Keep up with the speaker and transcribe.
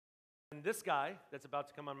And this guy that's about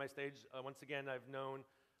to come on my stage, once again, I've known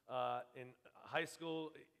in high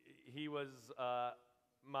school. He was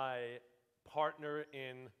my partner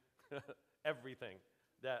in everything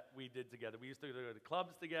that we did together. We used to go to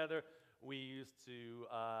clubs together. We used to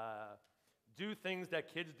do things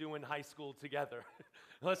that kids do in high school together.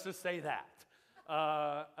 Let's just say that.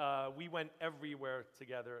 We went everywhere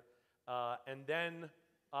together. And then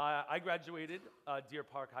I graduated Deer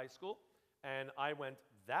Park High School, and I went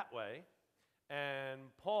that way. And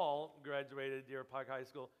Paul graduated Deer Park High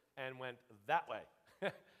School and went that way.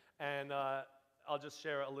 And I'll just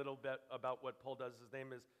share a little bit about what Paul does. His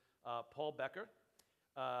name is Paul Becker.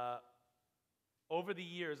 Over the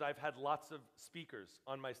years, I've had lots of speakers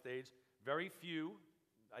on my stage. Very few,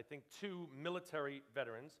 I think 2 military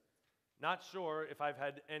veterans. Not sure if I've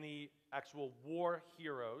had any actual war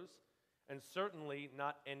heroes, and certainly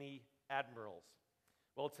not any admirals.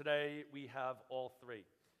 Well, today we have all 3.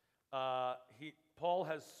 Paul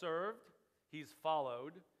has served, he's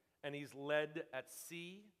followed, and he's led at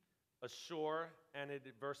sea, ashore, and in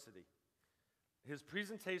adversity. His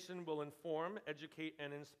presentation will inform, educate,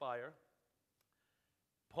 and inspire.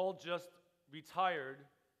 Paul just retired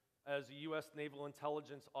as a U.S. Naval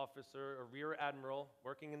Intelligence Officer, a Rear Admiral,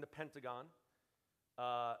 working in the Pentagon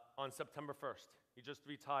on September 1st. He just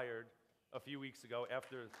retired a few weeks ago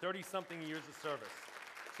after 30-something years of service.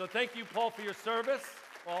 So thank you, Paul, for your service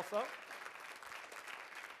also.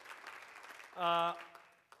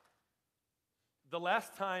 The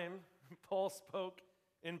last time Paul spoke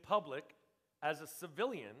in public as a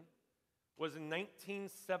civilian was in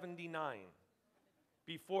 1979,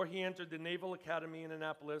 before he entered the Naval Academy in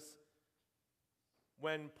Annapolis,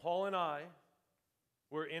 when Paul and I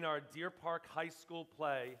were in our Deer Park High School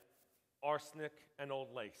play, Arsenic and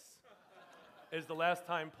Old Lace. Is the last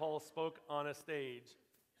time Paul spoke on a stage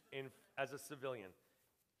as a civilian.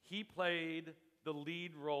 He played the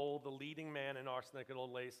lead role, the leading man in Arsenic and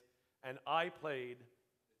Old Lace, and I played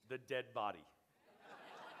the dead body.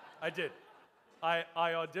 I did. I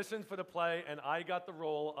auditioned for the play, and I got the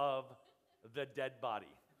role of the dead body,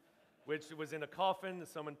 which was in a coffin.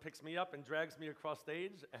 Someone picks me up and drags me across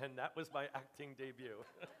stage, and that was my acting debut.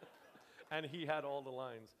 And he had all the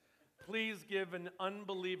lines. Please give an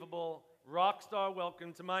unbelievable rock star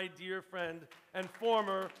welcome to my dear friend and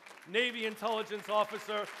former Navy intelligence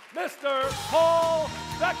officer, Mr. Paul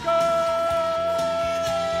Becker!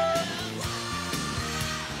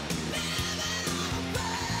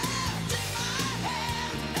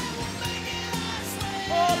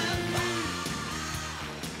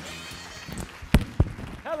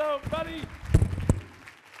 Hello, buddy.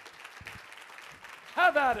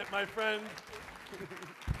 Have at it, my friend. Please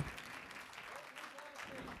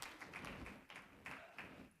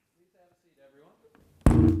have a seat, everyone.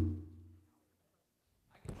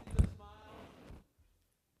 I can see the smiles,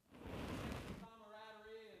 the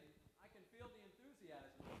camaraderie, and I can feel the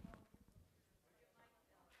enthusiasm.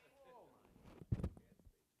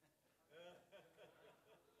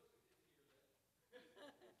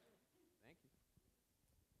 Thank you.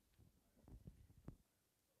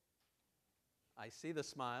 I see the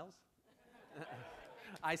smiles.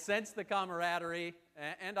 I sense the camaraderie,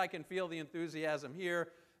 and I can feel the enthusiasm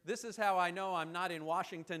here. This is how I know I'm not in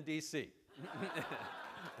Washington, D.C.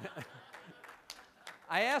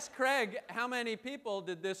 I asked Craig how many people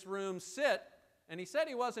did this room sit, and he said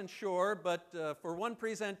he wasn't sure, but for one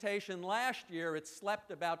presentation last year, it slept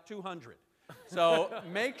about 200. So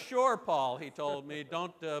make sure, Paul, he told me,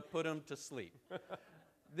 don't put him to sleep.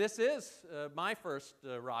 This is my first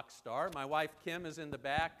rock star. My wife, Kim, is in the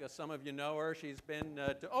back. Some of you know her. She's been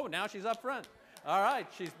oh, now she's up front. All right,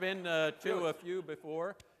 she's been to a few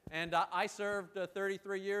before. And I served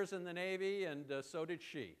 33 years in the Navy, and so did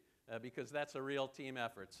she, because that's a real team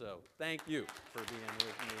effort. So thank you for being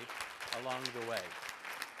with me along the way.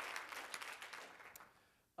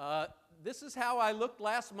 This is how I looked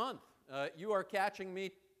last month. You are catching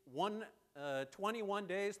me 21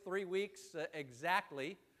 days, 3 weeks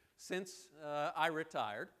exactly since I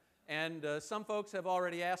retired. And some folks have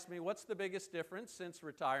already asked me, what's the biggest difference since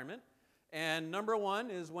retirement? And number one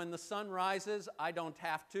is when the sun rises, I don't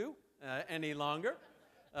have to any longer.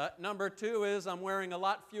 Number two is I'm wearing a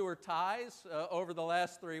lot fewer ties over the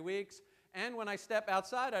last 3 weeks. And when I step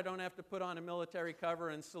outside, I don't have to put on a military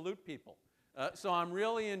cover and salute people. So I'm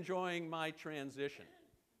really enjoying my transition.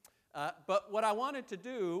 But what I wanted to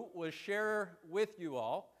do was share with you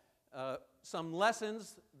all some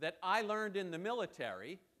lessons that I learned in the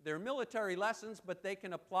military. They're military lessons, but they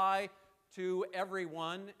can apply to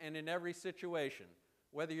everyone and in every situation.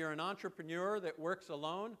 Whether you're an entrepreneur that works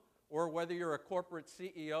alone, or whether you're a corporate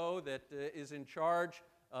CEO that is in charge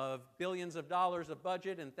of billions of dollars of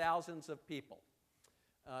budget and thousands of people.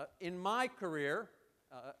 In my career,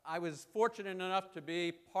 I was fortunate enough to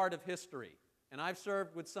be part of history, and I've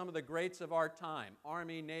served with some of the greats of our time,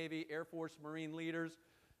 Army, Navy, Air Force, Marine leaders.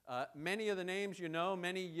 Many of the names you know,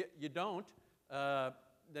 many you don't.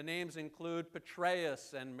 The names include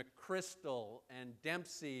Petraeus and McChrystal and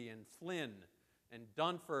Dempsey and Flynn and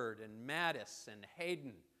Dunford and Mattis and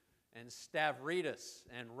Hayden and Stavridis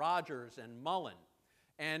and Rogers and Mullen.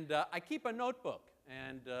 And I keep a notebook,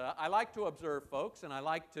 and I like to observe folks, and I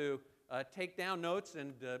like to take down notes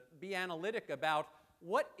and be analytic about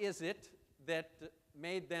what is it that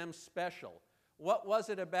made them special. What was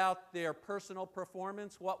it about their personal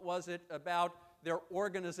performance? What was it about their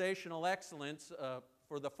organizational excellence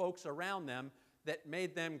for the folks around them that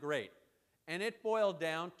made them great? And it boiled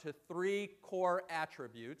down to 3 core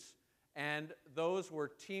attributes, and those were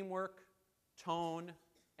teamwork, tone,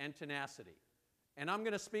 and tenacity. And I'm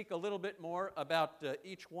going to speak a little bit more about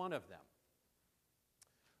each one of them.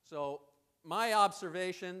 So my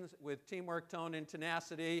observations with teamwork, tone, and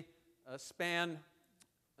tenacity span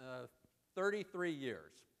 33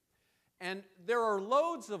 years. And there are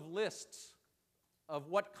loads of lists of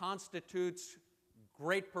what constitutes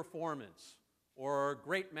great performance or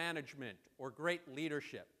great management or great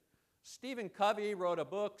leadership. Stephen Covey wrote a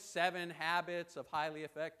book, 7 Habits of Highly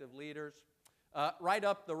Effective Leaders. Right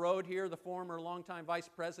up the road here, the former longtime vice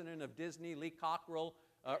president of Disney, Lee Cockrell,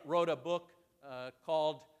 wrote a book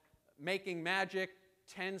called Making Magic,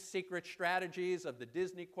 10 Secret Strategies of the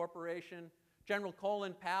Disney Corporation. General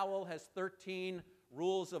Colin Powell has 13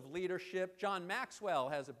 Rules of Leadership. John Maxwell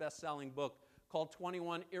has a best-selling book called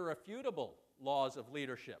 21 Irrefutable Laws of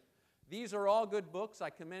Leadership. These are all good books. I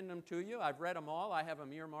commend them to you. I've read them all. I have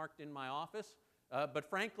them earmarked in my office. But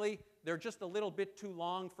frankly, they're just a little bit too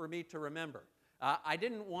long for me to remember. I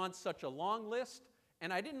didn't want such a long list,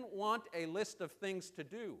 and I didn't want a list of things to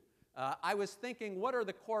do. I was thinking, what are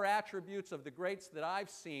the core attributes of the greats that I've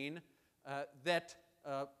seen that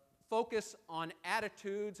focus on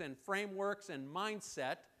attitudes and frameworks and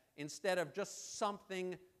mindset instead of just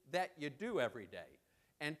something that you do every day?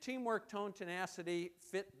 And teamwork, tone, tenacity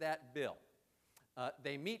fit that bill.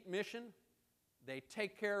 They meet mission, they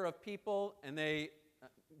take care of people, and they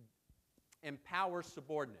empower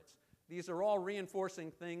subordinates. These are all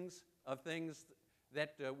reinforcing things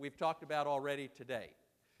that we've talked about already today.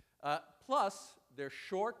 Plus, they're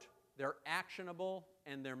short, they're actionable,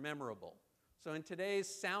 and they're memorable. So in today's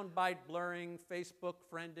soundbite blurring, Facebook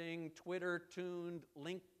friending, Twitter-tuned,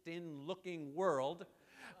 LinkedIn-looking world,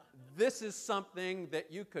 this is something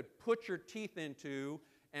that you could put your teeth into,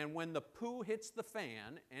 and when the poo hits the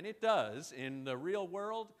fan, and it does in the real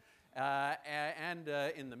world and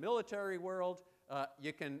in the military world,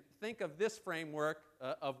 you can think of this framework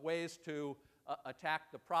of ways to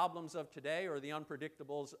attack the problems of today or the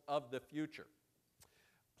unpredictables of the future.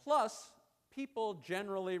 Plus, people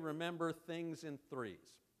generally remember things in 3s.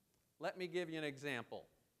 Let me give you an example.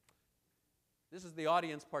 This is the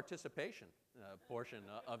audience participation portion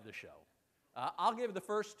of the show. I'll give the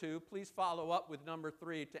first 2. Please follow up with number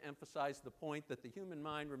 3 to emphasize the point that the human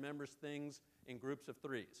mind remembers things in groups of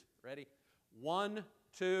 3s. Ready? 1,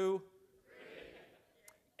 2,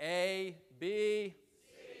 3. A, B, C.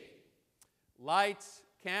 Lights,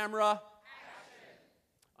 camera. Action.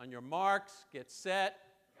 On your marks, get set.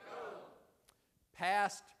 Go.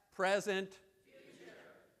 Past, present. Future.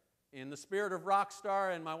 In the spirit of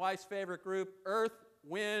Rockstar and my wife's favorite group, Earth,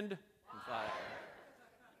 Wind, and Fire.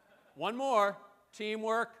 One more.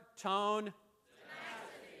 Teamwork, tone. Tenacity.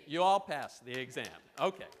 You all passed the exam.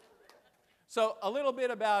 Okay. So a little bit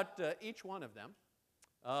about each one of them.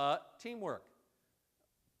 Teamwork.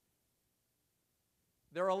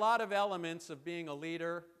 There are a lot of elements of being a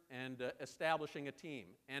leader and establishing a team.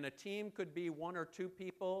 And a team could be 1 or 2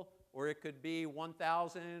 people, or it could be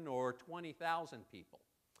 1,000 or 20,000 people.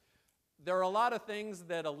 There are a lot of things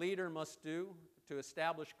that a leader must do to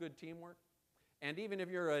establish good teamwork. And even if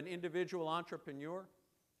you're an individual entrepreneur,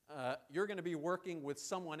 you're going to be working with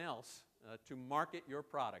someone else to market your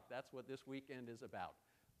product. That's what this weekend is about.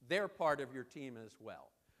 They're part of your team as well.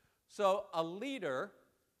 So a leader,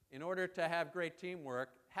 in order to have great teamwork,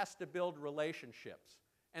 has to build relationships.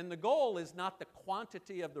 And the goal is not the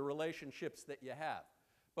quantity of the relationships that you have.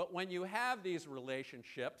 But when you have these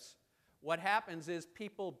relationships, what happens is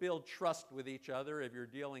people build trust with each other if you're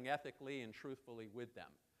dealing ethically and truthfully with them.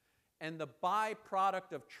 And the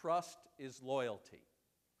byproduct of trust is loyalty.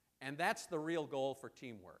 And that's the real goal for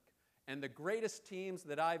teamwork. And the greatest teams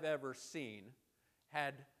that I've ever seen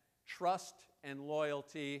had trust and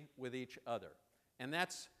loyalty with each other. And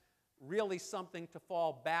that's really something to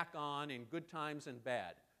fall back on in good times and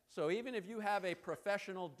bad. So even if you have a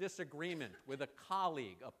professional disagreement with a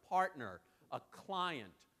colleague, a partner, a client,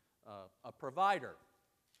 a provider,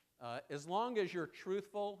 as long as you're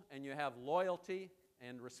truthful and you have loyalty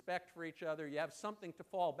and respect for each other, you have something to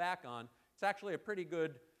fall back on, it's actually a pretty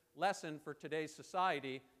good lesson for today's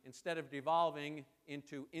society. Instead of devolving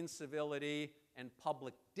into incivility and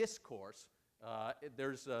public discourse,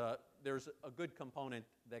 there's a good component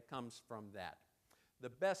that comes from that. The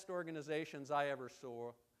best organizations I ever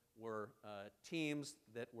saw were teams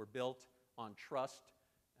that were built on trust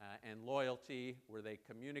and loyalty, where they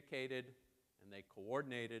communicated and they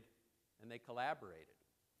coordinated and they collaborated.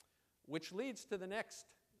 Which leads to the next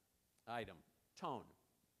item, tone.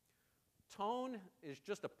 Tone is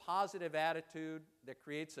just a positive attitude that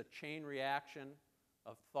creates a chain reaction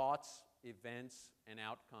of thoughts, events, and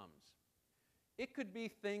outcomes. It could be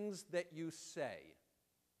things that you say,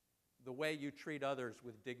 the way you treat others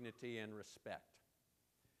with dignity and respect.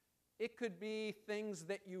 It could be things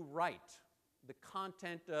that you write, the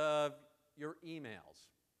content of your emails.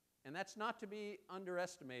 And that's not to be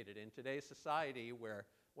underestimated in today's society, where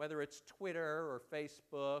whether it's Twitter or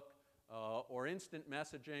Facebook or instant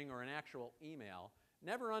messaging or an actual email,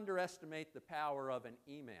 never underestimate the power of an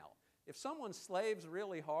email. If someone slaves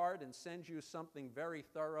really hard and sends you something very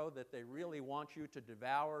thorough that they really want you to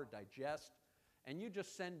devour, digest, and you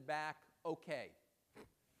just send back, okay,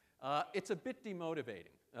 it's a bit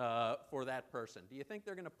demotivating for that person. Do you think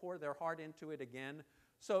they're going to pour their heart into it again?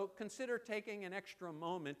 So consider taking an extra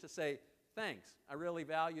moment to say, thanks, I really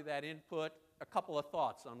value that input, a couple of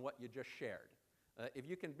thoughts on what you just shared. If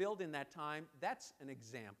you can build in that time, that's an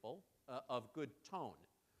example of good tone.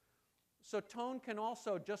 So tone can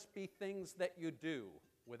also just be things that you do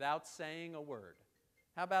without saying a word.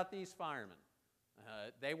 How about these firemen?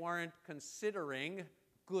 They weren't considering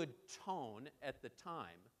good tone at the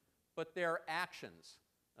time, but their actions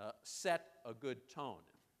set a good tone.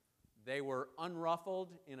 They were unruffled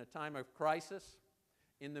in a time of crisis.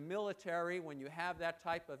 In the military, when you have that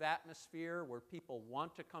type of atmosphere where people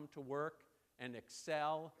want to come to work and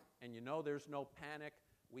excel, and you know there's no panic,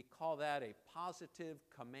 we call that a positive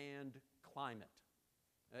command climate.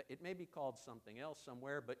 It may be called something else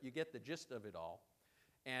somewhere, but you get the gist of it all.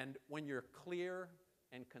 And when you're clear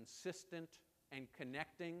and consistent and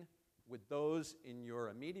connecting with those in your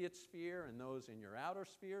immediate sphere and those in your outer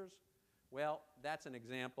spheres, well, that's an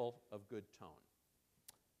example of good tone.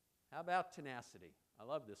 How about tenacity? I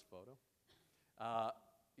love this photo.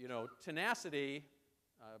 Tenacity,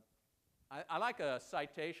 I like a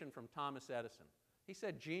citation from Thomas Edison. He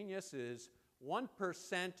said, genius is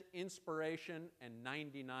 1% inspiration and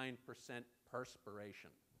 99%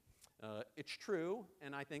 perspiration. It's true,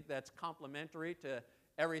 and I think that's complementary to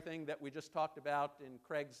everything that we just talked about in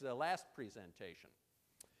Craig's last presentation.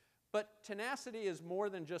 But tenacity is more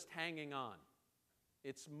than just hanging on.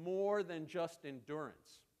 It's more than just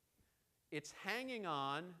endurance. It's hanging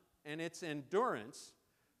on and it's endurance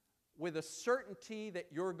with a certainty that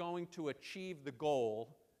you're going to achieve the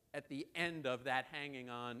goal at the end of that hanging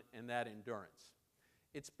on and that endurance.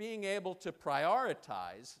 It's being able to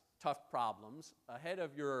prioritize tough problems ahead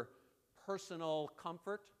of your personal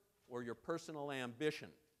comfort or your personal ambition.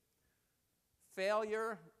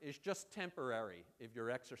 Failure is just temporary if you're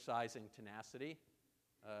exercising tenacity.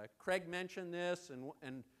 Craig mentioned this,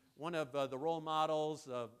 and one of the role models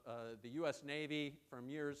of the U.S. Navy from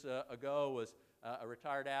years ago was a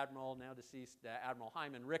retired admiral, now deceased Admiral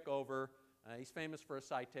Hyman Rickover. He's famous for a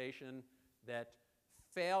citation that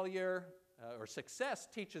failure or success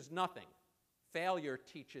teaches nothing. Failure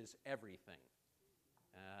teaches everything.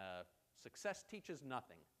 Success teaches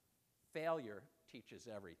nothing. Failure teaches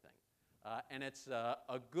everything. And it's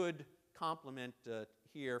a good complement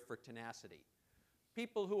here for tenacity.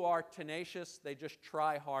 People who are tenacious, they just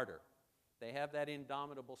try harder. They have that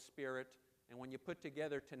indomitable spirit, and when you put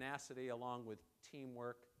together tenacity along with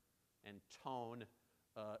teamwork and tone,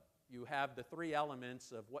 you have the three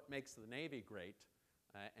elements of what makes the Navy great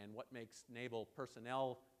and what makes naval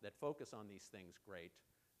personnel that focus on these things great.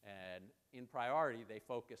 And in priority, they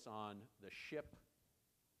focus on the ship,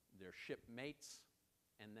 their shipmates,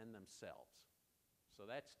 and then themselves. So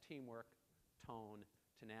that's teamwork, tone,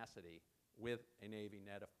 tenacity with a Navy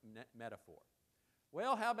metaphor.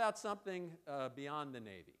 Well, how about something beyond the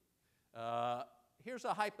Navy? Here's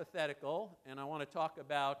a hypothetical, and I want to talk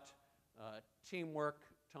about teamwork,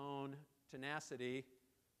 tone, tenacity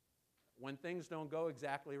when things don't go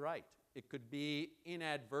exactly right. It could be in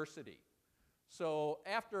adversity. So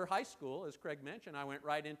after high school, as Craig mentioned, I went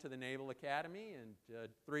right into the Naval Academy, and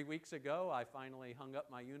 3 weeks ago, I finally hung up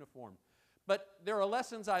my uniform. But there are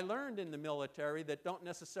lessons I learned in the military that don't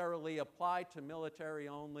necessarily apply to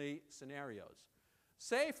military-only scenarios.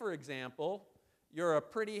 Say, for example, you're a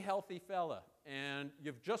pretty healthy fella, and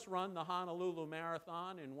you've just run the Honolulu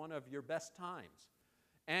Marathon in one of your best times.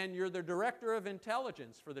 And you're the director of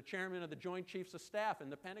intelligence for the chairman of the Joint Chiefs of Staff in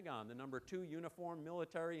the Pentagon, the #2 uniform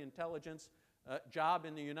military intelligence job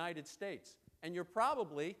in the United States. And you're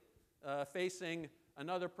probably facing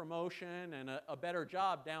another promotion and a better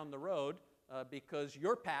job down the road because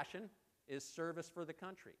your passion is service for the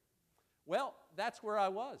country. Well, that's where I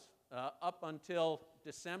was up until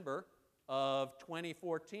December of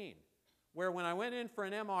 2014, where when I went in for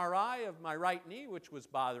an MRI of my right knee, which was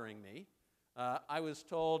bothering me, I was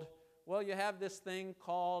told, well, you have this thing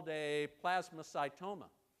called a plasmacytoma,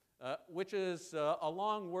 which is a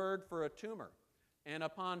long word for a tumor. And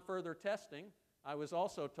upon further testing, I was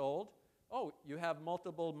also told, oh, you have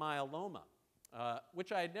multiple myeloma,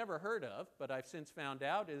 which I had never heard of, but I've since found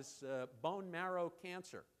out is bone marrow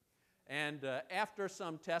cancer. And after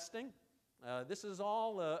some testing, this is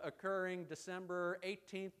all occurring December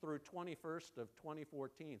 18th through 21st of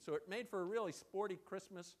 2014. So it made for a really sporty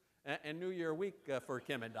Christmas and New Year week for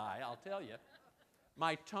Kim and I, I'll tell you.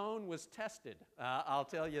 My tone was tested, I'll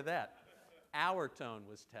tell you that. Our tone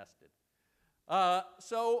was tested.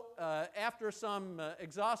 So after some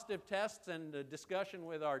exhaustive tests and discussion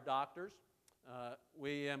with our doctors,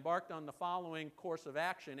 we embarked on the following course of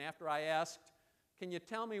action after I asked, can you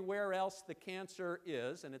tell me where else the cancer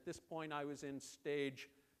is? And at this point I was in stage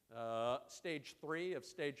 3 of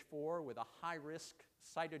stage 4 with a high-risk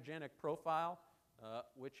cytogenic profile,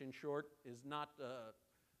 which in short is not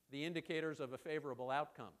the indicators of a favorable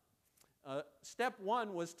outcome. Step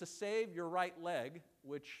 1 was to save your right leg,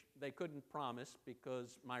 which they couldn't promise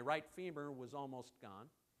because my right femur was almost gone.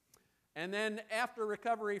 And then after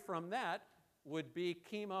recovery from that would be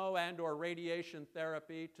chemo and or radiation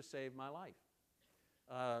therapy to save my life.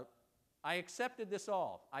 I accepted this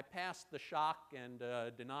all. I passed the shock and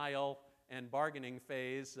denial and bargaining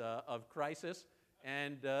phase of crisis.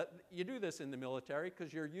 And you do this in the military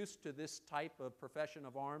because you're used to this type of profession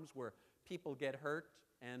of arms where people get hurt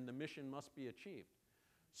and the mission must be achieved.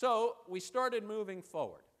 So we started moving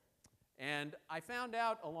forward. And I found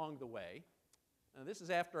out along the way, this is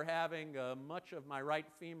after having much of my right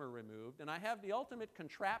femur removed, and I have the ultimate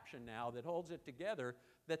contraption now that holds it together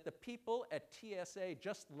that the people at TSA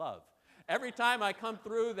just love. Every time I come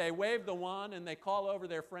through, they wave the wand and they call over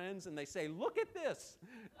their friends and they say, look at this.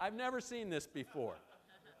 I've never seen this before.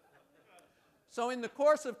 So in the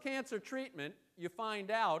course of cancer treatment, you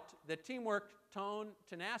find out that teamwork, tone,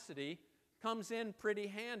 tenacity comes in pretty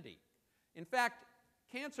handy. In fact,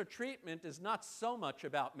 cancer treatment is not so much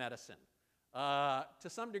about medicine. To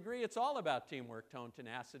some degree, it's all about teamwork, tone,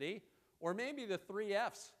 tenacity, or maybe the 3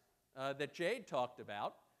 F's that Jade talked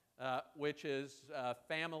about, which is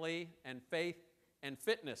family and faith and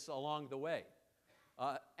fitness along the way.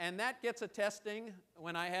 And that gets a testing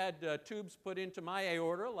when I had tubes put into my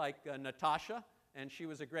aorta like Natasha, and she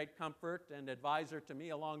was a great comfort and advisor to me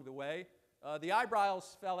along the way. The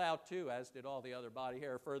eyebrows fell out too, as did all the other body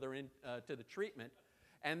hair further into the treatment.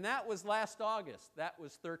 And that was last August. That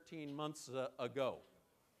was 13 months ago.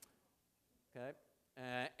 Okay?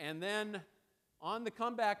 And then on the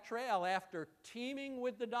comeback trail, after teaming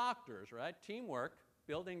with the doctors, right? Teamwork,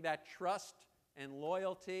 building that trust and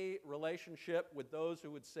loyalty relationship with those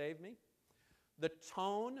who would save me. The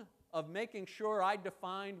tone of making sure I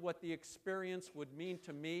defined what the experience would mean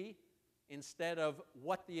to me instead of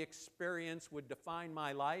what the experience would define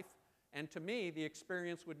my life. And to me, the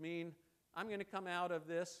experience would mean I'm going to come out of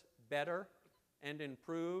this better and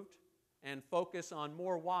improved and focus on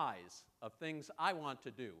more whys of things I want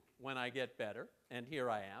to do when I get better, and here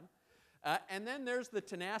I am. And then there's the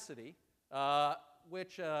tenacity,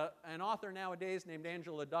 which an author nowadays named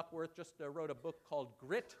Angela Duckworth just wrote a book called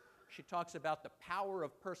Grit. She talks about the power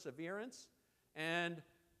of perseverance, and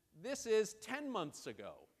this is 10 months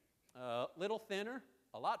ago. A little thinner,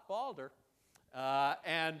 a lot balder,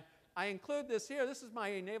 and I include this here. This is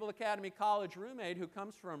my Naval Academy College roommate who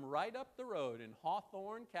comes from right up the road in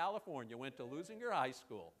Hawthorne, California, went to Lusinger High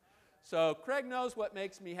School. So Craig knows what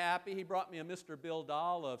makes me happy. He brought me a Mr. Bill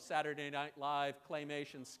doll of Saturday Night Live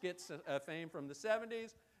claymation skits fame from the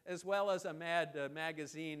 70s, as well as a Mad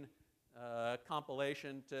magazine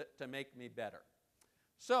compilation to make me better.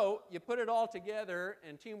 So you put it all together,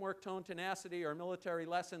 and teamwork, tone, tenacity are military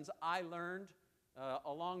lessons I learned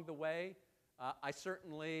along the way. I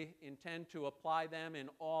certainly intend to apply them in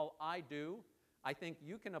all I do. I think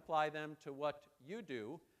you can apply them to what you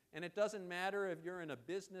do. And it doesn't matter if you're in a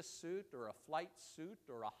business suit or a flight suit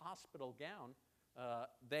or a hospital gown.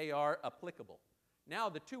 they are applicable. Now,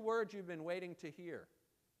 the two words you've been waiting to hear.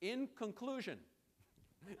 In conclusion,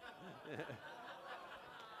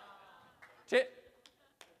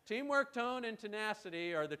 teamwork, tone, and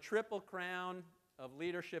tenacity are the triple crown of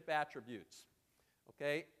leadership attributes.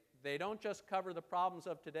 Okay? They don't just cover the problems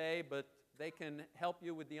of today, but they can help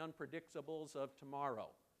you with the unpredictables of tomorrow.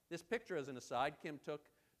 This picture, as an aside, Kim took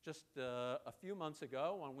just a few months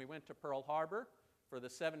ago when we went to Pearl Harbor for the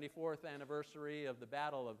 74th anniversary of the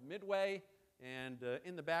Battle of Midway. And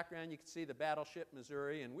in the background, you can see the battleship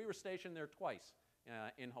Missouri. And we were stationed there twice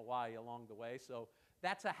in Hawaii along the way. So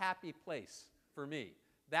that's a happy place for me.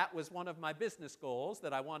 That was one of my business goals,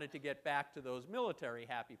 that I wanted to get back to those military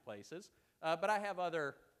happy places. But I have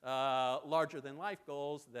other larger-than-life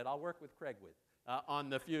goals that I'll work with Craig with on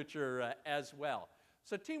the future as well.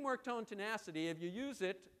 So teamwork, tone, tenacity, if you use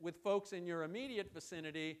it with folks in your immediate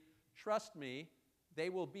vicinity, trust me, they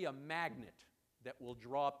will be a magnet that will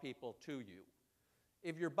draw people to you.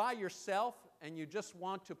 If you're by yourself and you just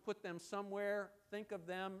want to put them somewhere, think of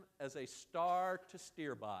them as a star to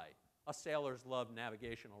steer by. Us sailors love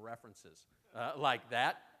navigational references like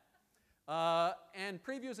that. And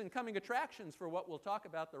previews and coming attractions for what we'll talk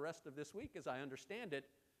about the rest of this week, as I understand it,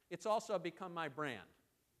 it's also become my brand.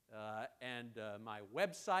 My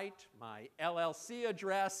website, my LLC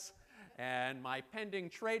address, and my pending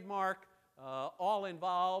trademark all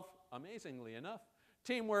involve, amazingly enough,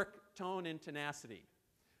 teamwork, tone, and tenacity.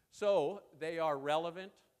 So they are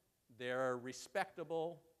relevant, they're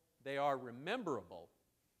respectable, they are rememberable.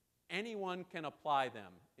 Anyone can apply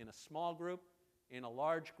them in a small group, in a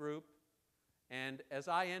large group, and as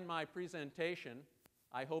I end my presentation,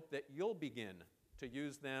 I hope that you'll begin to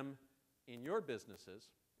use them in your businesses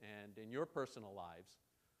and in your personal lives.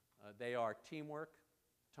 They are teamwork,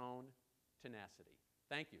 tone, tenacity.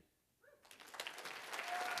 Thank you.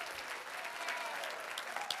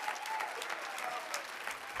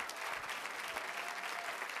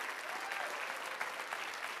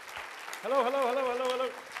 Hello, hello, hello, hello, hello.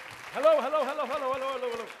 Hello, hello, hello, hello, hello, hello,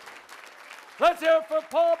 hello. Let's hear it for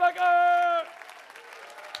Paul Becker.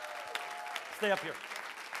 Stay up here.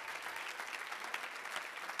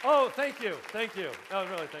 Oh, thank you, thank you. Oh,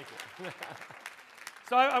 really, thank you.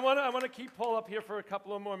 So I want to keep Paul up here for a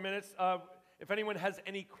couple of more minutes. If anyone has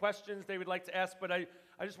any questions they would like to ask, but I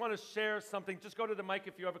just want to share something. Just go to the mic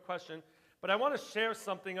if you have a question. But I want to share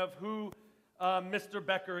something of who Mr.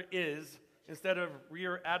 Becker is, instead of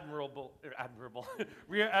Rear Admiral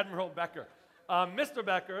Becker. Mr.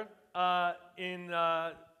 Becker, let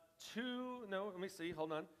me see,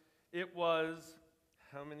 hold on. It was,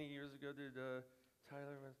 how many years ago did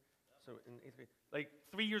Tyler, so in 8th grade, like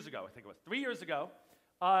 3 years ago, I think it was. 3 years ago,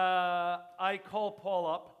 I called Paul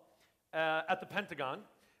up at the Pentagon.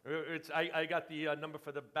 I got the number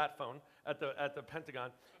for the bat phone at the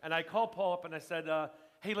Pentagon, and I called Paul up and I said,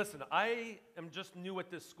 hey, listen, I am just new at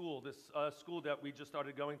this school that we just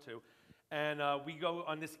started going to, and we go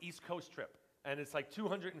on this East Coast trip, and it's like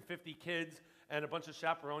 250 kids and a bunch of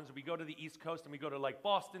chaperones, and we go to the East Coast, and we go to like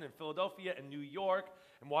Boston and Philadelphia and New York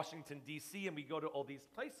and Washington, D.C., and we go to all these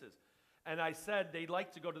places. And I said, they'd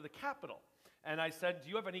like to go to the Capitol. And I said, do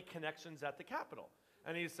you have any connections at the Capitol?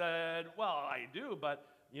 And he said, well, I do, but,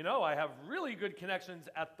 you know, I have really good connections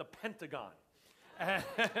at the Pentagon.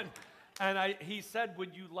 And he said,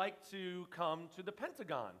 would you like to come to the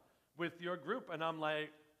Pentagon with your group? And I'm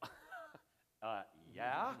like,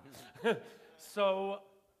 yeah. So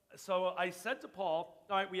I said to Paul,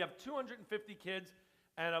 all right, we have 250 kids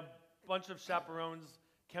and a bunch of chaperones.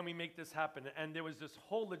 Can we make this happen? And there was this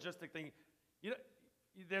whole logistic thing. You know,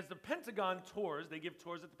 there's the Pentagon tours. They give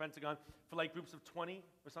tours at the Pentagon for like groups of 20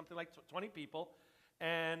 or something like 20 people.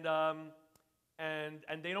 And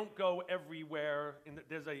they don't go everywhere.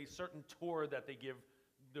 There's a certain tour that they give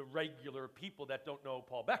the regular people that don't know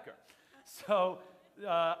Paul Becker. So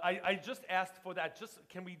I just asked for that.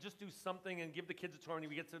 Can we just do something and give the kids a tour when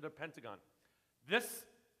we get to the Pentagon? This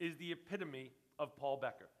is the epitome of Paul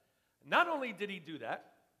Becker. Not only did he do that,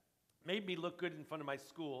 made me look good in front of my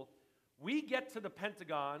school, we get to the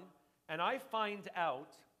Pentagon, and I find out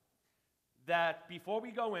that before we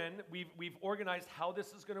go in, we've organized how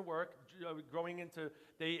this is going to work. Growing into,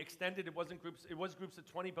 they extended. It wasn't groups. It was groups of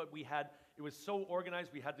 20, but it was so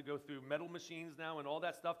organized. We had to go through metal machines now and all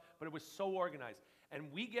that stuff. But it was so organized.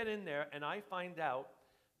 And we get in there, and I find out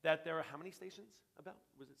that there are how many stations? About,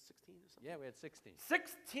 was it 16 or something? Yeah, we had 16.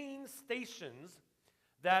 16 stations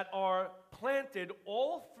that are planted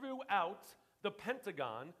all throughout the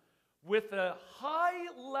Pentagon, with a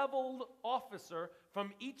high-level officer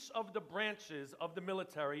from each of the branches of the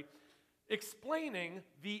military explaining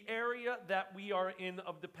the area that we are in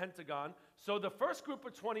of the Pentagon. So the first group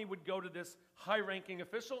of 20 would go to this high-ranking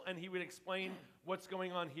official, and he would explain what's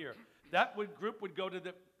going on here. That group would go to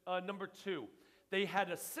the number 2. They had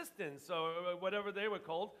assistants, or whatever they were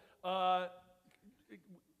called,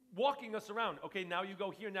 walking us around. Okay, now you go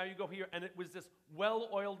here, now you go here. And it was this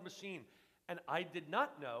well-oiled machine. And I did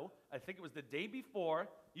not know, I think it was the day before,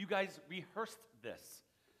 you guys rehearsed this.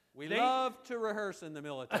 We love to rehearse in the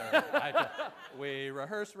military. We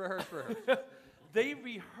rehearse. They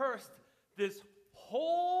rehearsed this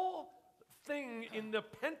whole thing in the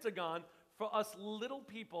Pentagon for us little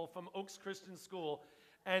people from Oaks Christian School.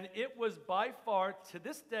 And it was by far, to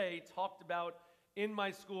this day, talked about in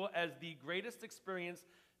my school as the greatest experience.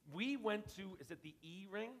 We went to, is it the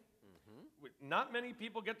E-Ring? Mm-hmm. Not many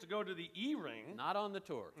people get to go to the E-Ring. Not on the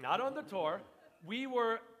tour. Not on the tour. We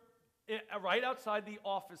were right outside the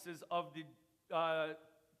offices of the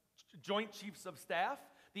Joint Chiefs of Staff.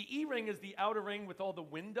 The E-Ring is the outer ring with all the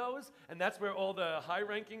windows, and that's where all the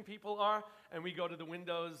high-ranking people are. And we go to the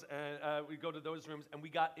windows, and we go to those rooms, and we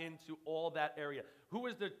got into all that area. Who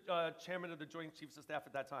was the chairman of the Joint Chiefs of Staff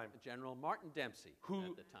at that time? General Martin Dempsey who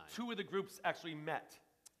at the time. 2 of the groups actually met.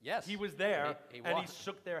 Yes. He was there, and he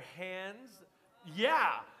shook their hands.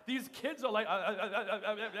 Yeah, these kids are like,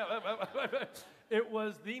 it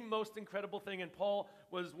was the most incredible thing, and Paul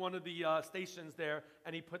was one of the stations there,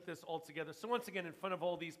 and he put this all together. So once again, in front of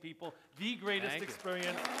all these people, the greatest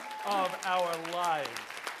experience of our lives.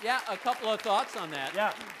 Yeah, a couple of thoughts on that.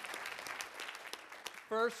 Yeah.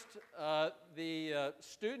 First, the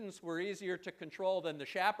students were easier to control than the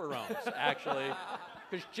chaperones, actually,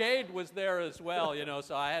 because Jade was there as well,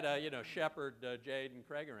 so I had to, shepherd Jade and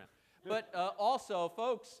Craig around. But also,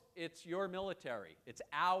 folks, it's your military. It's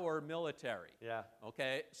our military. Yeah.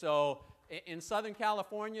 Okay? So in Southern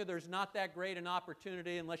California, there's not that great an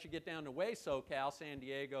opportunity unless you get down to way SoCal, San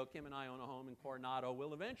Diego. Kim and I own a home in Coronado.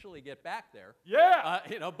 We'll eventually get back there. Yeah.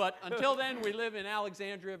 But until then, we live in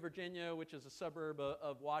Alexandria, Virginia, which is a suburb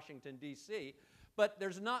of Washington, D.C. But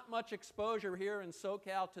there's not much exposure here in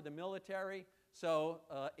SoCal to the military. So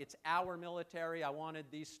it's our military. I wanted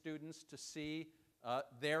these students to see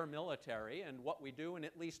their military and what we do in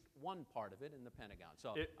at least one part of it in the Pentagon.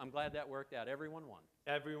 So I'm glad that worked out. Everyone won.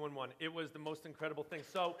 Everyone won. It was the most incredible thing.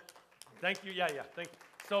 So thank you. Yeah, thank you.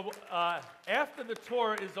 So after the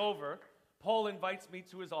tour is over, Paul invites me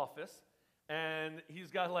to his office, and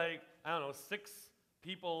he's got 6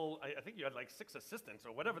 people. I think you had 6 assistants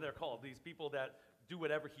or whatever they're called, these people that do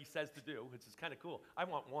whatever he says to do, which is kind of cool. I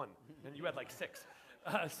want 1, and you had 6.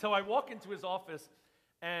 So I walk into his office,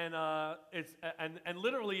 and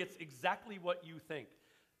literally it's exactly what you think.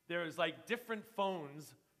 There's different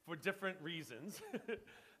phones for different reasons.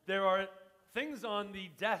 There are things on the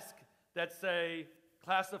desk that say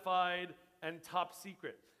classified and top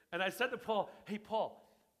secret. And I said to Paul, hey Paul,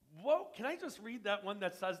 whoa, can I just read that one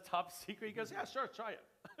that says top secret? He goes, yeah, sure, try it.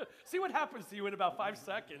 See what happens to you in about 5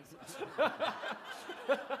 seconds.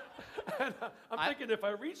 And I'm thinking if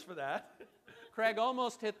I reach for that. Craig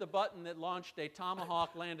almost hit the button that launched a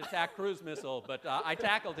Tomahawk land attack cruise missile, but I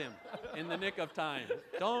tackled him in the nick of time.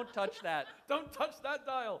 Don't touch that. Don't touch that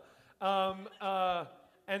dial.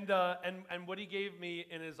 And what he gave me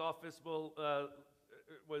in his office was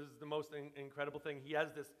the most incredible thing. He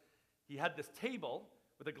had this table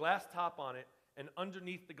with a glass top on it, and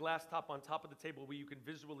underneath the glass top, on top of the table where you can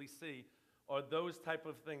visually see, are those type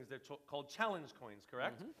of things. They're called challenge coins,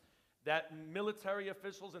 correct? Mm-hmm. That military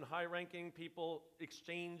officials and high-ranking people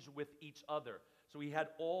exchange with each other. So he had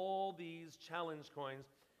all these challenge coins,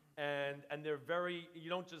 and they're you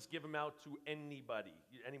don't just give them out to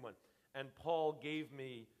anyone. And Paul gave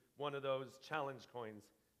me one of those challenge coins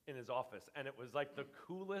in his office, and it was the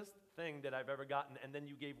coolest thing that I've ever gotten. And then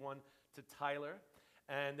you gave one to Tyler,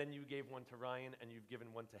 and then you gave one to Ryan, and you've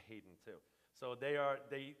given one to Hayden too. So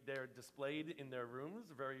they're displayed in their rooms.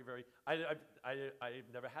 Very, very. I've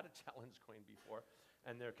never had a challenge coin before,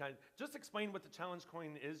 and they're just explain what the challenge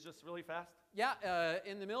coin is, just really fast. Yeah,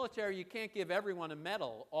 in the military, you can't give everyone a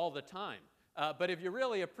medal all the time. But if you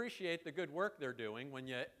really appreciate the good work they're doing, when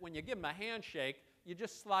you give them a handshake, you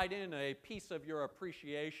just slide in a piece of your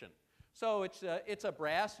appreciation. So it's a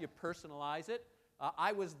brass. You personalize it.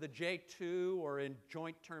 I was the J2, or in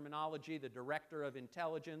joint terminology, the Director of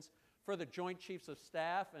Intelligence for the Joint Chiefs of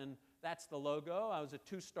Staff, and that's the logo. I was a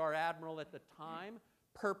 2-star admiral at the time.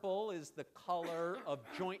 Purple is the color of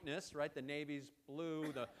jointness, right? The Navy's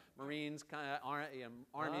blue, the Marines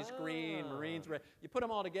Army's green, Marines red. You put them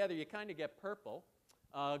all together, you kind of get purple.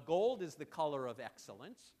 Gold is the color of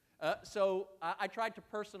excellence. So I tried to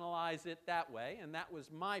personalize it that way, and that was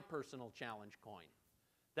my personal challenge coin.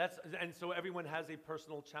 And so everyone has a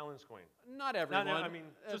personal challenge coin. Not everyone. I mean,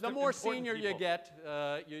 just the the more important senior you people.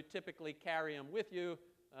 get, you typically carry them with you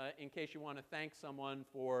in case you want to thank someone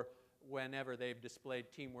for whenever they've displayed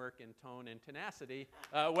teamwork and tone and tenacity,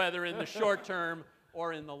 whether in the short term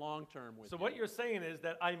or in the long term with So you. what you're saying is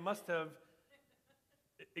that I must have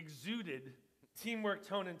exuded teamwork,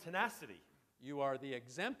 tone, and tenacity. You are the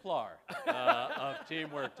exemplar of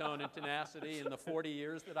teamwork, tone, and tenacity in the 40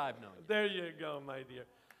 years that I've known you. There you go, my dear.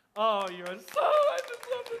 Oh, you're I just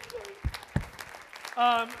love this story.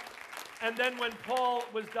 And then when Paul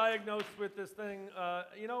was diagnosed with this thing,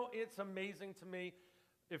 you know, it's amazing to me.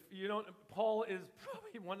 If you don't, Paul is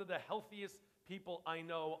probably one of the healthiest people I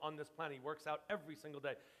know on this planet. He works out every single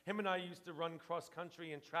day. Him and I used to run cross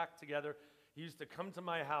country and track together. He used to come to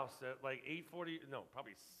my house at like 8:40, no,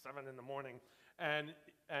 probably 7 in the morning, and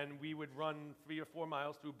we would run 3 or 4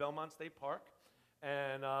 miles through Belmont State Park,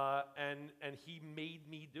 and he made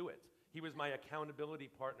me do it. He was my accountability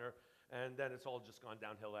partner, and then it's all just gone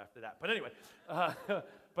downhill after that. But anyway,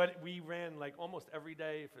 but we ran like almost every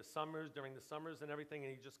day for summers, during the summers and everything,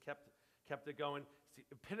 and he just kept it going. It's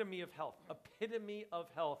the epitome of health,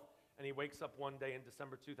 and he wakes up one day in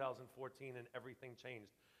December 2014, and everything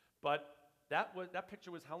changed. But that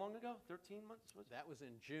picture was how long ago? 13 months? Was it? That was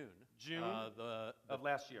in June. June of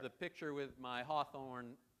last year. The picture with my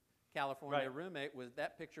Hawthorne, California Right. roommate,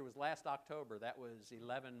 that picture was last October. That was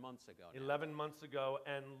 11 months ago now. 11 months ago,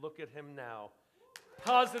 and look at him now.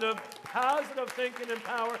 Positive thinking and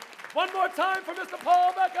power. One more time for Mr.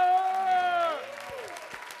 Paul Becker!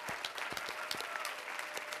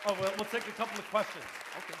 Oh, we'll take a couple of questions.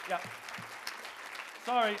 Okay. Yeah.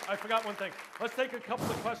 Sorry, I forgot one thing. Let's take a couple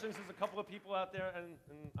of questions. There's a couple of people out there, and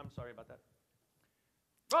I'm sorry about that.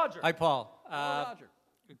 Roger. Hi, Paul. Roger.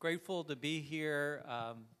 Grateful to be here.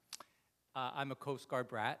 I'm a Coast Guard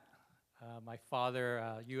brat. My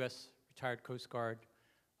father, U.S. retired Coast Guard,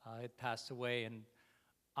 had passed away, and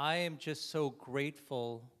I am just so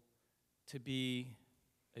grateful to be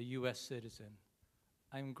a U.S. citizen.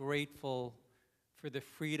 I'm grateful for the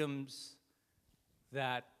freedoms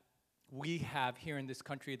that we have here in this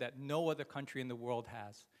country that no other country in the world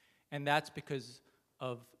has, and that's because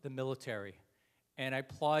of the military. And I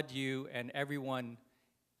applaud you and everyone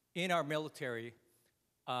in our military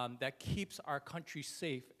that keeps our country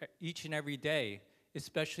safe each and every day,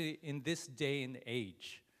 especially in this day and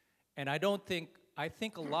age. And I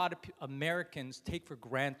think a lot of Americans take for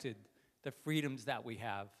granted the freedoms that we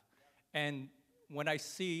have. And when I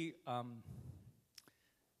see,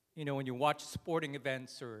 you know, when you watch sporting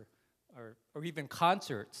events or even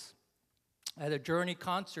concerts, at a Journey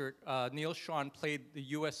concert, Neil Schon played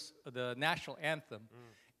the national anthem.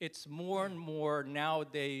 It's more and more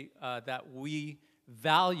nowadays that we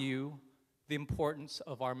value the importance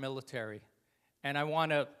of our military. And I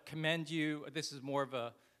want to commend you. This is more of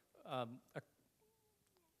a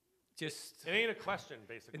just... It ain't a question,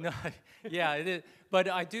 basically. No, yeah, it is. But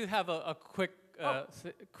I do have a quick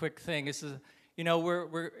quick thing. This is, you know,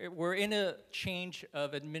 we're in a change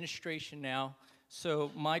of administration now.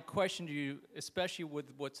 So my question to you, especially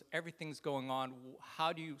with everything's going on,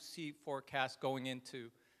 how do you see forecasts going into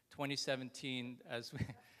 2017? As we,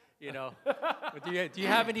 you know, do you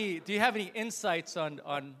have any insights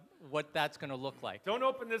on what that's going to look like? Don't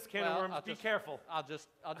open this can of worms. Be careful. I'll just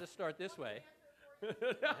start this way.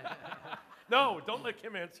 No, don't let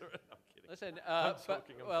Kim answer it. I'm kidding. Listen, I'm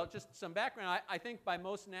joking. just some background. I think by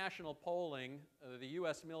most national polling, the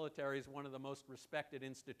U.S. military is one of the most respected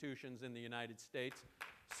institutions in the United States.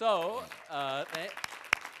 So,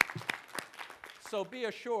 so be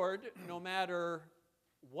assured, no matter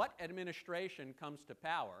what administration comes to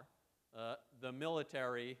power, the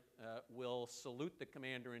military will salute the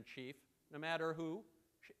commander-in-chief, no matter who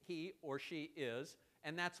he or she is,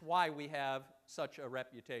 and that's why we have such a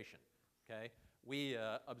reputation, okay? We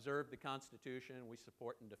observe the Constitution, we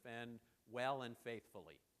support and defend well and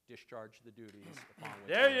faithfully, discharge the duties upon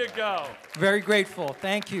which There you go. Very grateful.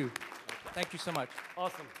 Thank you. Thank you so much.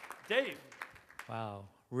 Awesome. Dave. Wow.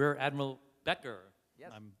 Rear Admiral Becker. Yes.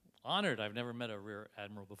 I'm honored. I've never met a Rear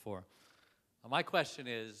Admiral before. My question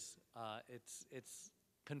is, it's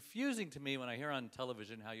confusing to me when I hear on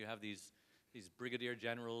television how you have these brigadier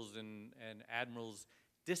generals and admirals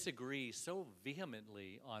disagree so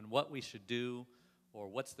vehemently on what we should do or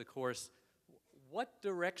what's the course. What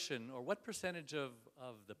direction or what percentage of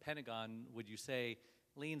the Pentagon would you say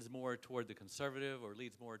leans more toward the conservative or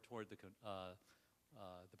leads more toward the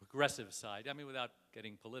progressive side? I mean, without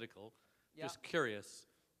getting political, Yeah. just curious.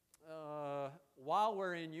 While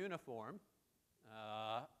we're in uniform,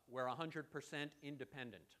 we're 100%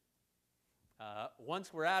 independent.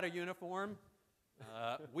 Once we're out of uniform,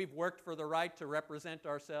 We've worked for the right to represent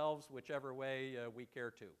ourselves whichever way we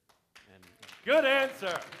care to. And Good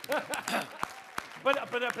answer. but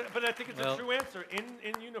I think it's a true answer.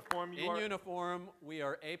 In uniform, you in are. uniform, we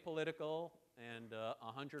are apolitical and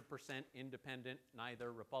 100% independent,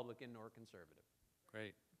 neither Republican nor conservative.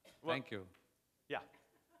 Great. Well, Thank you. Yeah.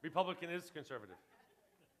 Republican is conservative.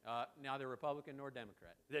 Neither Republican nor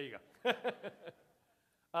Democrat. There you go.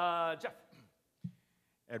 Jeff.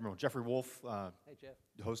 Admiral Jeffrey Wolf, Hey, Jeff.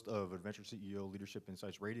 host of Adventure CEO Leadership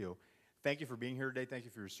Insights Radio. Thank you for being here today. Thank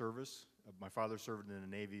you for your service. My father served in the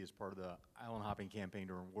Navy as part of the island hopping campaign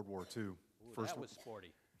during World War II. Ooh, that was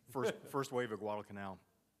sporty. First wave of Guadalcanal.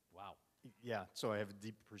 Wow. Yeah, so I have a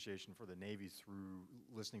deep appreciation for the Navy through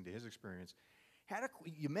listening to his experience.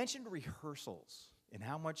 You mentioned rehearsals and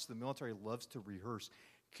how much the military loves to rehearse.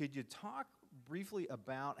 Could you talk briefly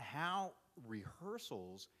about how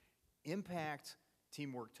rehearsals impact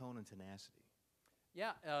teamwork, tone, and tenacity?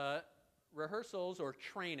 Yeah, rehearsals or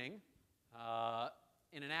training,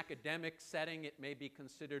 in an academic setting, it may be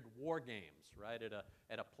considered war games, right,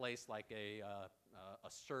 at a place like a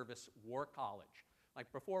service war college. Like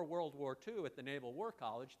before World War II at the Naval War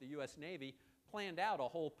College, the U.S. Navy planned out a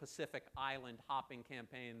whole Pacific Island hopping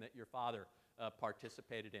campaign that your father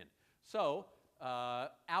participated in. So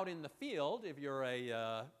out in the field, if you're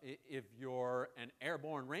an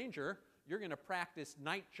airborne ranger, you're going to practice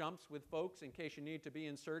night jumps with folks in case you need to be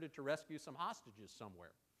inserted to rescue some hostages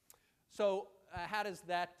somewhere. So how does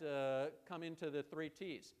that come into the 3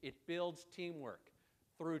 T's? It builds teamwork.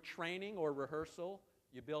 Through training or rehearsal,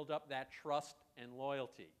 you build up that trust and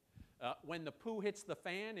loyalty. When the poo hits the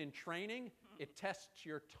fan in training, it tests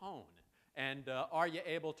your tone. And are you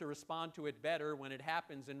able to respond to it better when it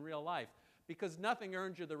happens in real life? Because nothing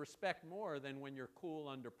earns you the respect more than when you're cool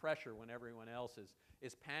under pressure when everyone else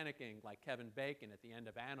is panicking, like Kevin Bacon at the end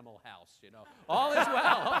of Animal House, you know. All is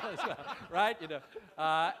well, all is well, right? You know.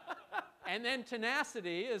 And then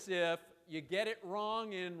tenacity is if you get it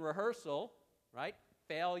wrong in rehearsal, right?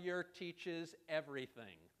 Failure teaches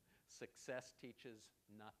everything. Success teaches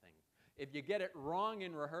nothing. If you get it wrong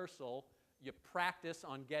in rehearsal, you practice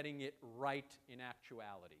on getting it right in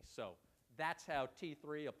actuality. So that's how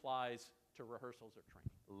T3 applies to rehearsals or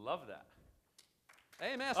training. Love that.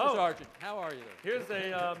 Hey, Master Sergeant, how are you there? Here's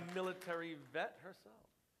a military vet herself.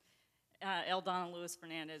 Eldonna Lewis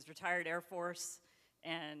Fernandez, retired Air Force,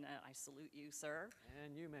 and I salute you, sir.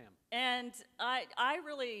 And you, ma'am. And I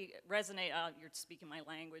really resonate, you're speaking my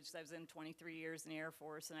language. I was in 23 years in the Air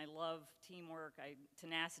Force, and I love teamwork.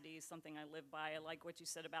 Tenacity is something I live by. I like what you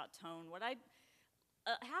said about tone.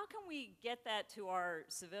 How can we get that to our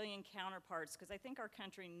civilian counterparts? Because I think our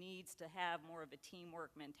country needs to have more of a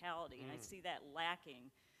teamwork mentality, and I see that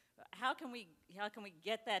lacking. How can we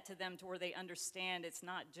get that to them to where they understand it's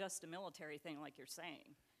not just a military thing like you're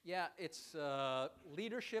saying? Yeah, it's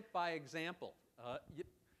leadership by example.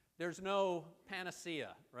 There's no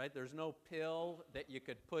panacea, right? There's no pill that you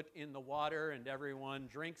could put in the water and everyone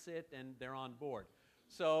drinks it and they're on board.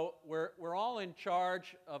 So we're all in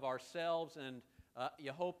charge of ourselves, and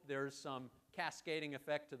you hope there's some cascading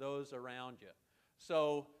effect to those around you.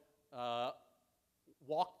 So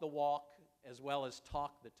walk the walk as well as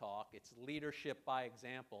talk the talk. It's leadership by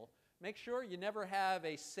example. Make sure you never have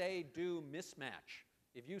a say-do mismatch.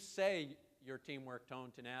 If you say your teamwork,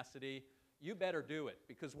 tone, tenacity, you better do it.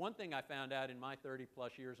 Because one thing I found out in my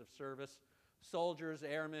 30-plus years of service, soldiers,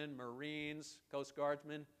 airmen, Marines, Coast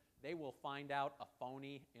Guardsmen, they will find out a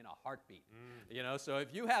phony in a heartbeat. You know, so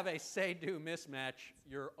if you have a say-do mismatch,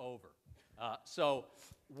 you're over. So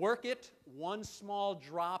work it one small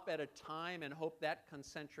drop at a time and hope that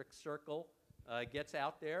concentric circle gets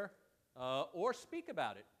out there. Or speak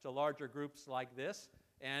about it to larger groups like this.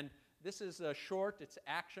 And this is short, it's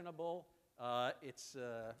actionable, it's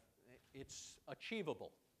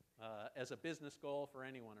achievable as a business goal for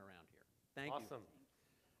anyone around here. Thank you. Awesome.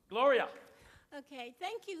 Gloria. Okay,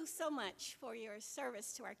 thank you so much for your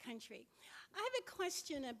service to our country. I have a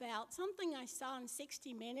question about something I saw in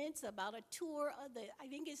 60 Minutes about a tour of I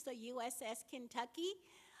think it's the USS Kentucky,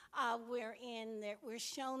 wherein we're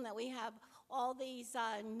shown that we have all these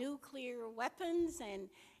nuclear weapons, and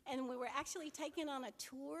we were actually taken on a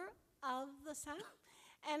tour of the South.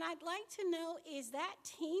 And I'd like to know, is that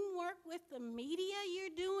teamwork with the media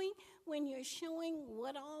you're doing when you're showing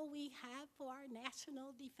what all we have for our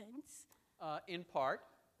national defense? In part,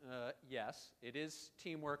 yes. It is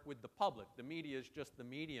teamwork with the public. The media is just the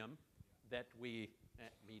medium that we,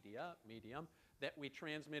 that we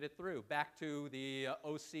transmit it through. Back to the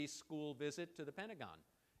OC school visit to the Pentagon.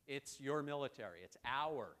 It's your military. It's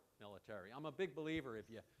our military. I'm a big believer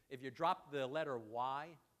if you drop the letter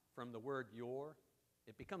Y from the word your,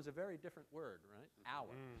 it becomes a very different word, right? Our.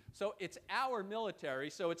 So it's our military,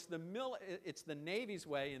 so it's the Navy's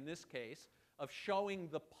way in this case of showing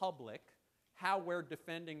the public how we're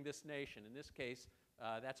defending this nation. In this case,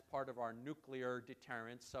 that's part of our nuclear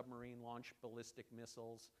deterrence, submarine-launched ballistic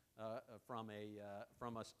missiles from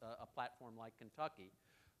a platform like Kentucky.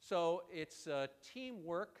 So it's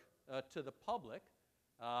teamwork to the public,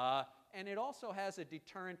 and it also has a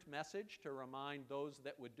deterrent message to remind those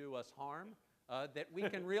that would do us harm that we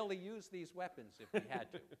can really use these weapons if we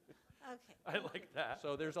had to. Okay. I like that.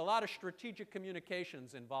 So there's a lot of strategic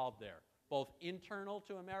communications involved there, both internal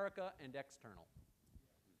to America and external.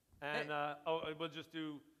 And we'll just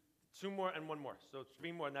do 2 more and 1 more. So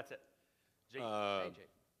 3 more, and that's it. Jake. AJ.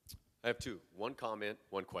 I have 2. 1 comment,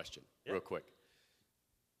 1 question, Yeah. real quick.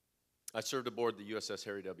 I served aboard the USS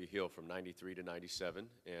Harry W. Hill from 93 to 97,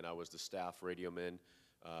 and I was the staff radioman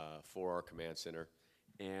for our command center.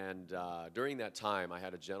 And during that time, I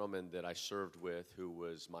had a gentleman that I served with who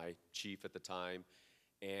was my chief at the time.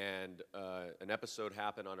 And an episode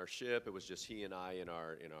happened on our ship. It was just he and I in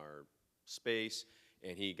our space,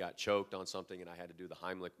 and he got choked on something, and I had to do the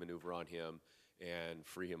Heimlich maneuver on him and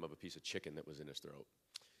free him of a piece of chicken that was in his throat.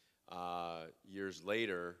 Years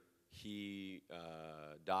later, he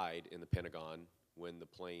died in the Pentagon when the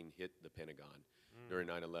plane hit the Pentagon during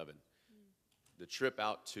 9/11. The trip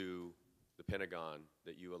out to the Pentagon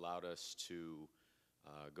that you allowed us to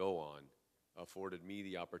go on afforded me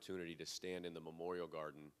the opportunity to stand in the memorial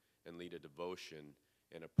garden and lead a devotion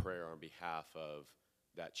and a prayer on behalf of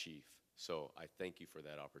that chief. So I thank you for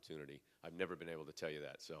that opportunity. I've never been able to tell you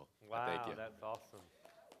that, so I thank you. That's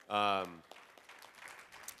awesome.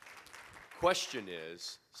 Question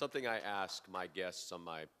is, something I ask my guests on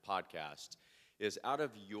my podcast is, out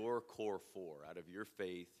of your core 4, out of your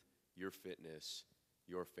faith, your fitness,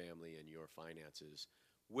 your family, and your finances,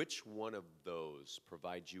 which one of those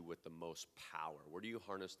provides you with the most power? Where do you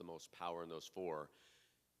harness the most power in those 4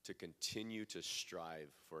 to continue to strive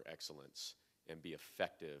for excellence and be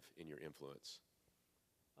effective in your influence?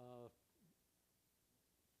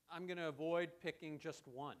 I'm going to avoid picking just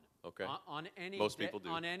one. Okay. On any Most people do.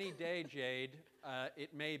 On any day, Jade,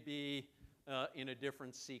 it may be in a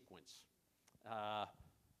different sequence.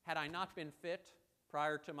 Had I not been fit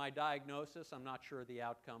prior to my diagnosis, I'm not sure the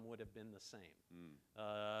outcome would have been the same.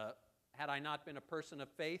 Had I not been a person of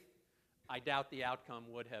faith, I doubt the outcome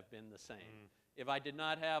would have been the same. If I did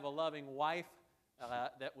not have a loving wife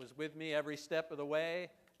that was with me every step of the way,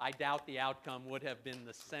 I doubt the outcome would have been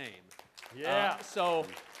the same. Yeah. So,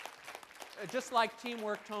 just like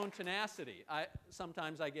teamwork, tone, tenacity,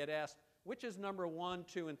 sometimes I get asked, which is number 1,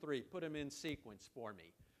 2, and 3? Put them in sequence for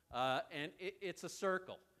me. And it's a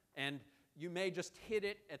circle. And you may just hit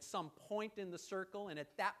it at some point in the circle, and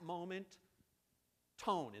at that moment,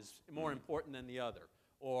 tone is more important than the other.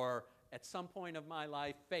 Or at some point of my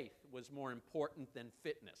life, faith was more important than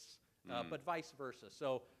fitness, but vice versa.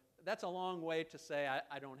 So that's a long way to say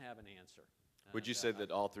I don't have an answer. Would you say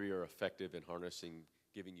that all 3 are effective in harnessing,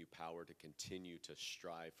 giving you power to continue to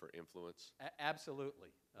strive for influence? Absolutely.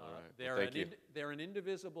 All right. Well, thank you. They're an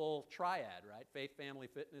indivisible triad, right? Faith, family,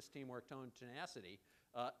 fitness, teamwork, tone, tenacity.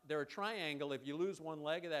 They're a triangle. If you lose one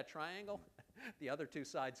leg of that triangle, the other 2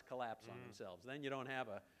 sides collapse on themselves. Then you don't have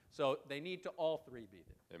a... So they need to all 3 be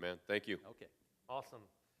there. Amen. Thank you. Okay. Awesome.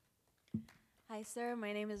 Hi, sir.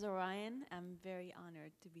 My name is Orion. I'm very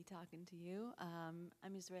honored to be talking to you.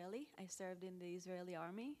 I'm Israeli. I served in the Israeli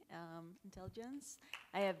Army intelligence.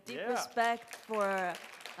 I have deep respect for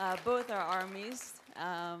both our armies,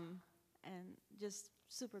 and just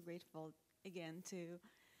super grateful again to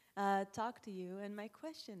talk to you. And my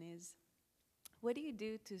question is, what do you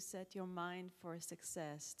do to set your mind for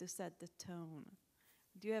success, to set the tone?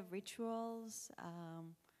 Do you have rituals?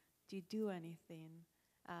 Do you do anything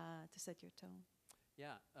to set your tone?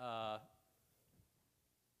 Yeah,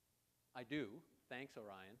 I do. Thanks,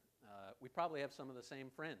 Orion. We probably have some of the same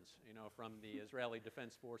friends, from the Israeli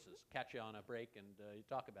Defense Forces. Catch you on a break and you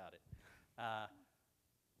talk about it.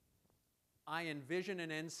 I envision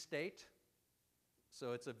an end state,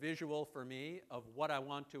 so it's a visual for me of what I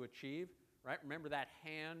want to achieve. Right? Remember that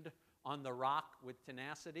hand on the rock with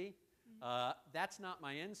tenacity? That's not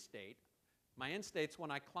my end state. My end state's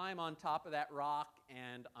when I climb on top of that rock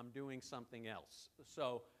and I'm doing something else.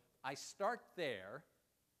 So I start there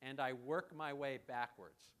and I work my way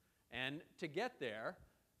backwards. And to get there,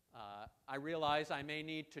 I realize I may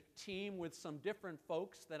need to team with some different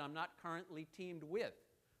folks that I'm not currently teamed with.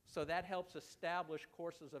 So that helps establish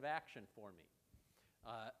courses of action for me.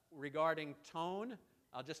 Regarding tone,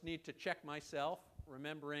 I'll just need to check myself,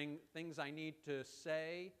 remembering things I need to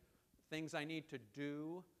say, things I need to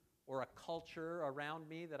do, or a culture around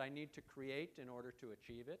me that I need to create in order to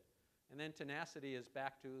achieve it. And then tenacity is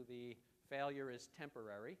back to the failure is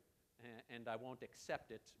temporary, and I won't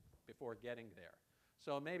accept it before getting there.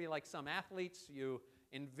 So maybe like some athletes, you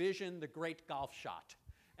envision the great golf shot,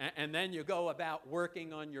 and then you go about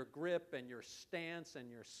working on your grip and your stance and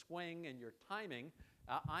your swing and your timing.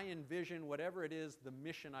 I envision whatever it is, the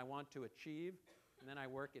mission I want to achieve, and then I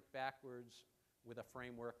work it backwards with a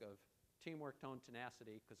framework of teamwork, tone,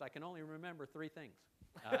 tenacity, because I can only remember 3 things.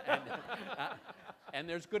 And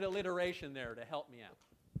there's good alliteration there to help me out.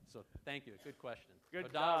 So thank you. Good question. Good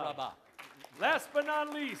Toda job. rabba. Last but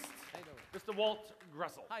not least, How you doing? Mr. Walt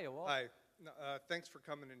Gressel. Hiya, Walt. Hi. Thanks for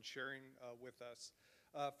coming and sharing with us.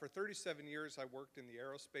 For 37 years, I worked in the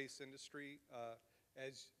aerospace industry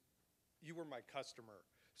as you were my customer.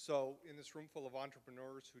 So in this room full of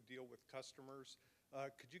entrepreneurs who deal with customers,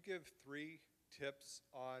 could you give 3 tips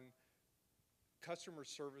on customer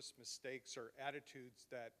service mistakes or attitudes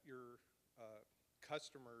that your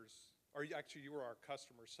customers, or actually you were our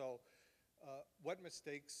customer, so what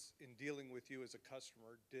mistakes in dealing with you as a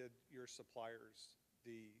customer did your suppliers,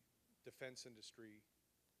 the defense industry,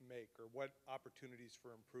 make, or what opportunities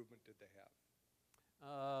for improvement did they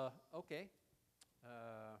have? Okay.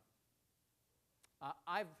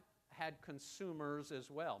 I've had consumers as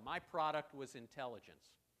well. My product was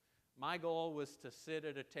intelligence. My goal was to sit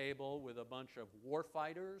at a table with a bunch of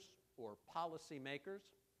warfighters or policymakers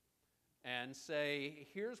and say,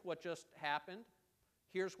 here's what just happened,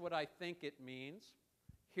 here's what I think it means,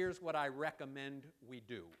 here's what I recommend we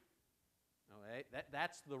do. Okay?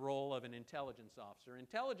 That's the role of an intelligence officer.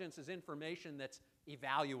 Intelligence is information that's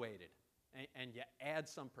evaluated, and you add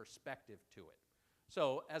some perspective to it.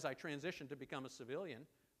 So as I transition to become a civilian,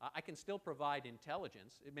 I can still provide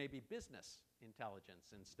intelligence. It may be business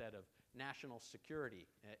intelligence instead of national security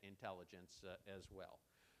intelligence as well.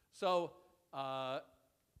 So I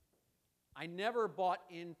never bought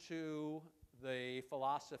into the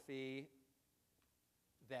philosophy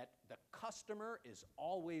that the customer is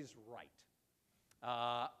always right.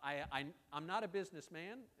 I'm not a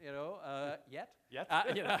businessman, yet. Yet?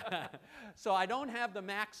 So I don't have the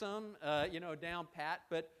maxim, down pat,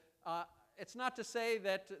 but it's not to say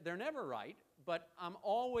that they're never right, but I'm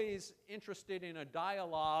always interested in a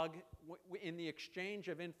dialogue in the exchange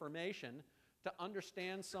of information to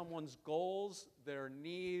understand someone's goals, their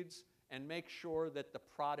needs, and make sure that the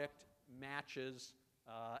product matches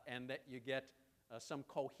and that you get some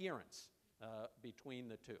coherence between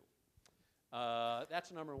the two.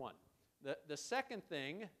 That's number one. The second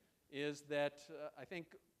thing is that I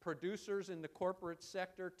think producers in the corporate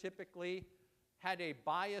sector typically had a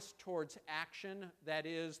bias towards action. That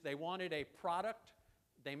is, they wanted a product.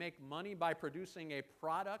 They make money by producing a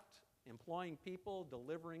product, employing people,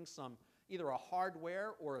 delivering some either a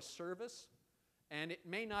hardware or a service, and it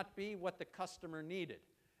may not be what the customer needed.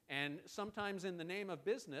 And sometimes in the name of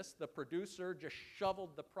business, the producer just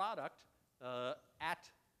shoveled the product at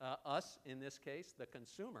us, in this case, the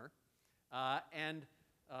consumer, and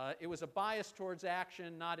it was a bias towards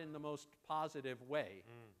action, not in the most positive way.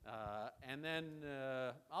 And then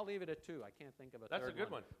I'll leave it at 2. I can't think of a third one. That's a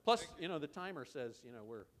good one. Plus, the timer says,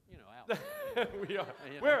 we're, out. We are.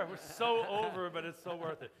 We're so over, but it's so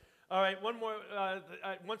worth it. All right, one more.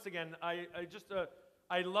 Once again,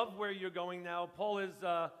 I love where you're going now. Paul is,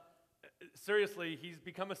 seriously, he's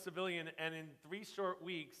become a civilian, and in 3 short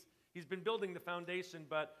weeks, he's been building the foundation,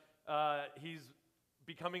 but he's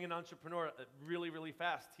becoming an entrepreneur really, really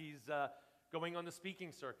fast. He's going on the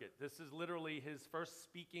speaking circuit. This is literally his first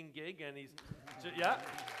speaking gig, and he's,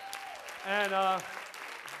 and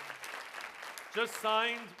just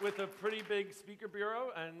signed with a pretty big speaker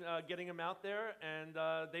bureau and getting him out there, and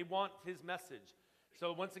they want his message.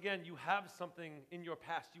 So once again, you have something in your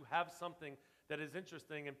past. You have something that is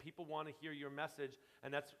interesting, and people want to hear your message,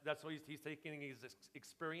 and that's why he's taking his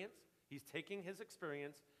experience. He's taking his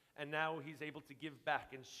experience, and now he's able to give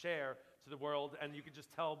back and share to the world, and you can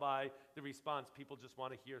just tell by the response, people just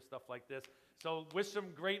want to hear stuff like this. So wish him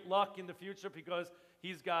great luck in the future, because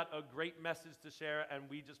he's got a great message to share, and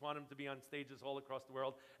we just want him to be on stages all across the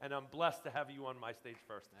world, and I'm blessed to have you on my stage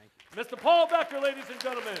first. Thank you. Mr. Paul Becker, ladies and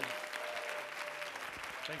gentlemen.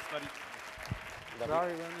 Thanks, buddy.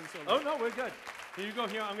 Sorry, running so Oh, no, we're good. Here you go.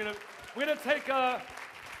 Here, we're gonna take let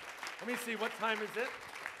me see, what time is it?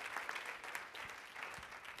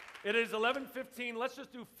 It is 11:15. Let's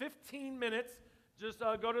just do 15 minutes. Just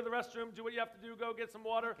go to the restroom, do what you have to do, go get some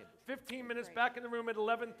water. 15 minutes, back in the room at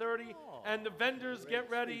 11:30, and the vendors get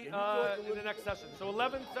ready in the next session. So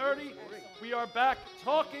 11:30, we are back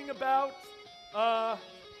talking about,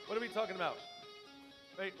 what are we talking about?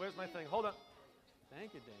 Wait, where's my thing? Hold on.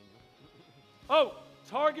 Thank you, Daniel. Oh,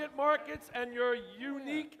 target markets and your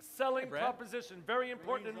unique selling Brad. proposition. Very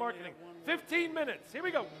important in marketing. 15 minutes. Here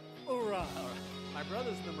we go. Hoorah. My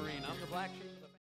brother's the Marine. I'm the black sheep.